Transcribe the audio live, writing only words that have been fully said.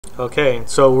Okay,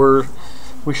 so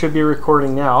we should be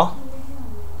recording now.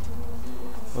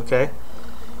 Okay,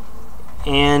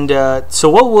 and so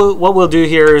what we'll do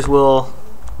here is we'll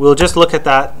just look at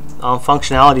that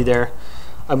functionality there.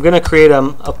 I'm going to create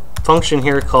a function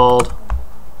here called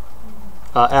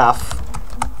f,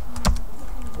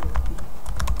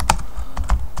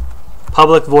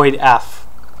 public void f,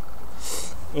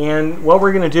 and what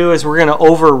we're going to do is we're going to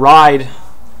override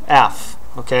f.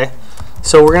 Okay,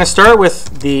 so we're going to start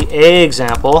with the A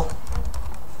example.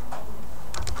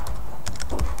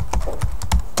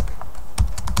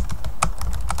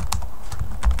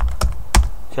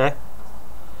 Okay,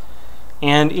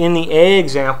 and in the A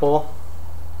example,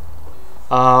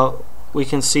 we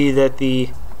can see that the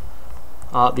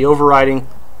overriding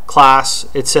class,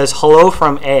 it says hello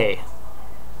from A.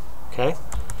 Okay,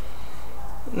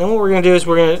 and then what we're going to do is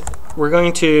we're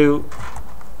going to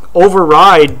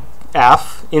override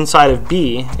f inside of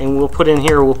B, and we'll put in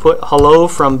here, we'll put hello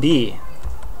from B.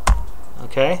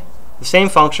 Okay, the same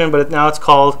function, but now it's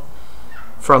called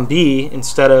from B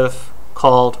instead of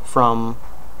called from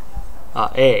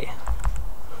A.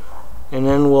 And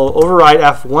then we'll override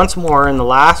f once more in the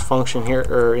last function here,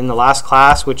 or in the last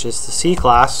class, which is the C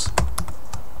class.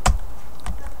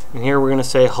 And here we're going to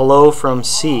say hello from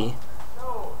C.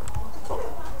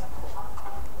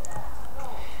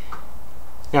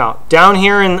 Now, down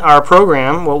here in our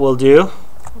program, what we'll do,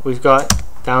 we've got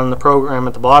down in the program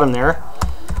at the bottom there.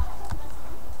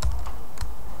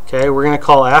 Okay, we're going to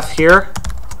call f here.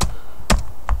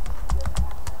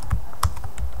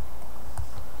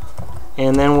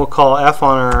 And then we'll call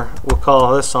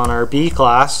this on our B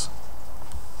class,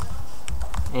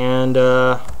 and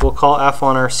we'll call f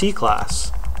on our C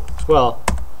class as well.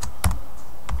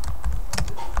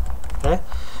 Okay,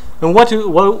 and what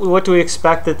do we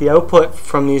expect that the output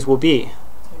from these will be?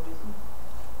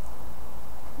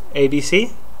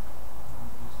 ABC,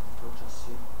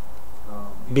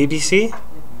 BBC.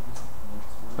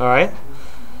 All right.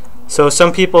 So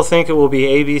some people think it will be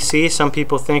ABC. Some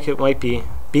people think it might be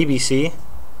BBC,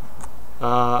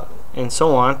 and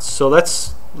so on. So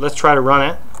let's try to run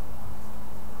it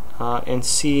and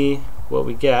see what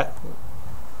we get.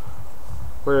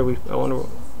 Where do we? I wonder.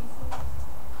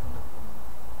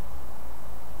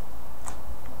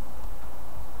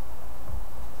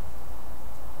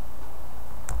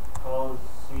 Call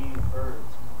C first.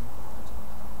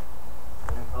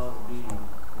 And call B.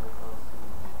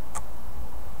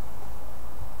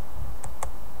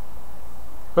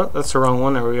 Oh, that's the wrong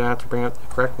one. We're going to have to bring up the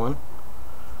correct one.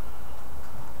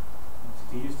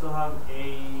 Do you still have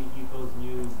A equals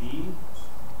new B?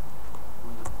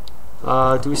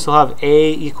 Do we still have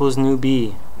A equals new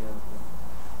B? Yeah.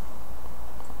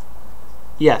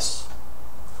 Yes.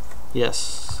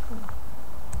 Yes.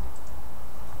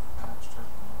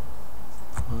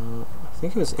 I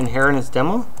think it was inheritance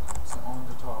demo. So on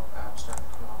the top, abstract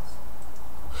class.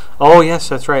 Oh yes,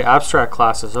 that's right. Abstract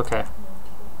classes. Okay.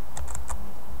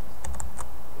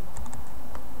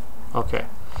 Okay,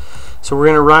 so we're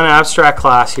going to run abstract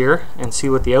class here and see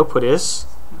what the output is.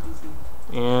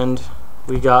 And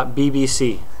we got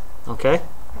BBC. Okay.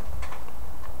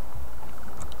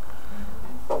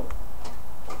 All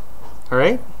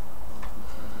right.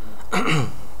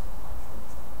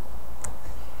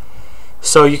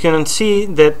 So you can see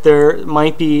that this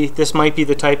might be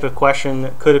the type of question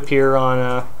that could appear on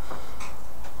a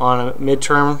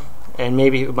midterm, and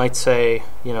maybe it might say,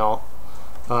 you know,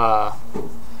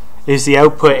 is the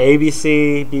output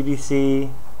ABC,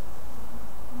 BBC,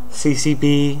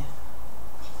 CCB?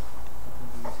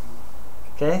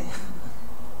 Okay.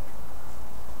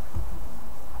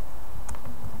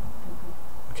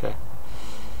 Okay.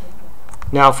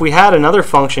 Now, if we had another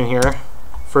function here,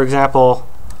 for example,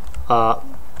 I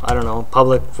don't know,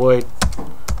 public void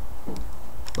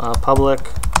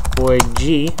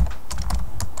G,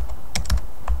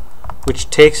 which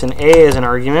takes an A as an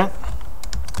argument.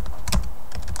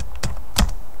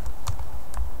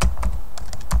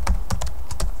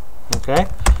 Okay,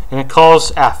 and it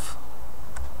calls f.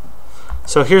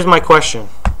 So here's my question.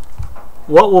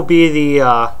 What will be the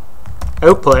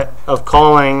output of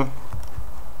calling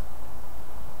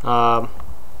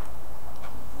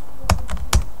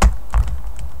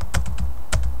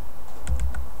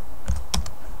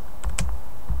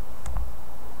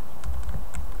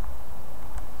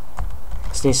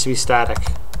this needs to be static.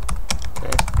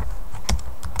 Okay.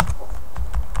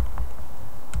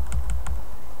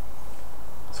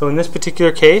 So in this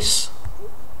particular case,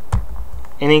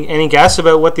 any guess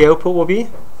about what the output will be?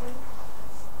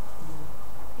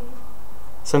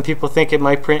 Some people think it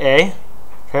might print A.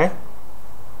 Okay.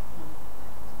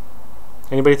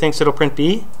 Anybody thinks it'll print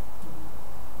B?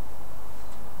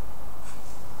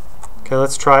 Okay,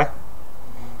 let's try.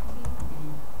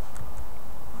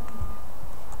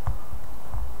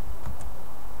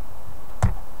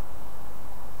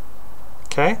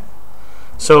 Okay,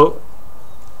 so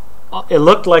it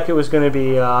looked like it was going to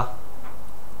be A,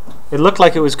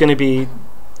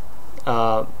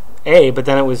 but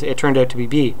then it turned out to be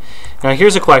B. Now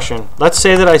here's a question. Let's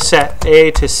say that I set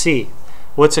A to C.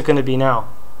 What's it going to be now?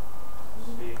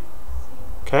 C.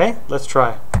 Okay, let's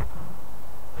try.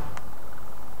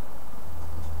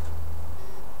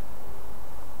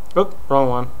 Oop, wrong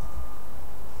one.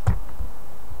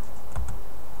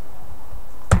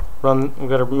 We've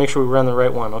got to make sure we run the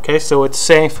right one. Okay, so it's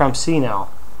saying from C now.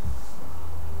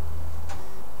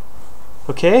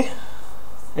 Okay,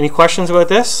 any questions about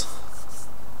this?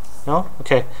 No?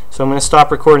 Okay, so I'm going to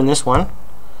stop recording this one.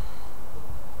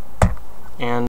 And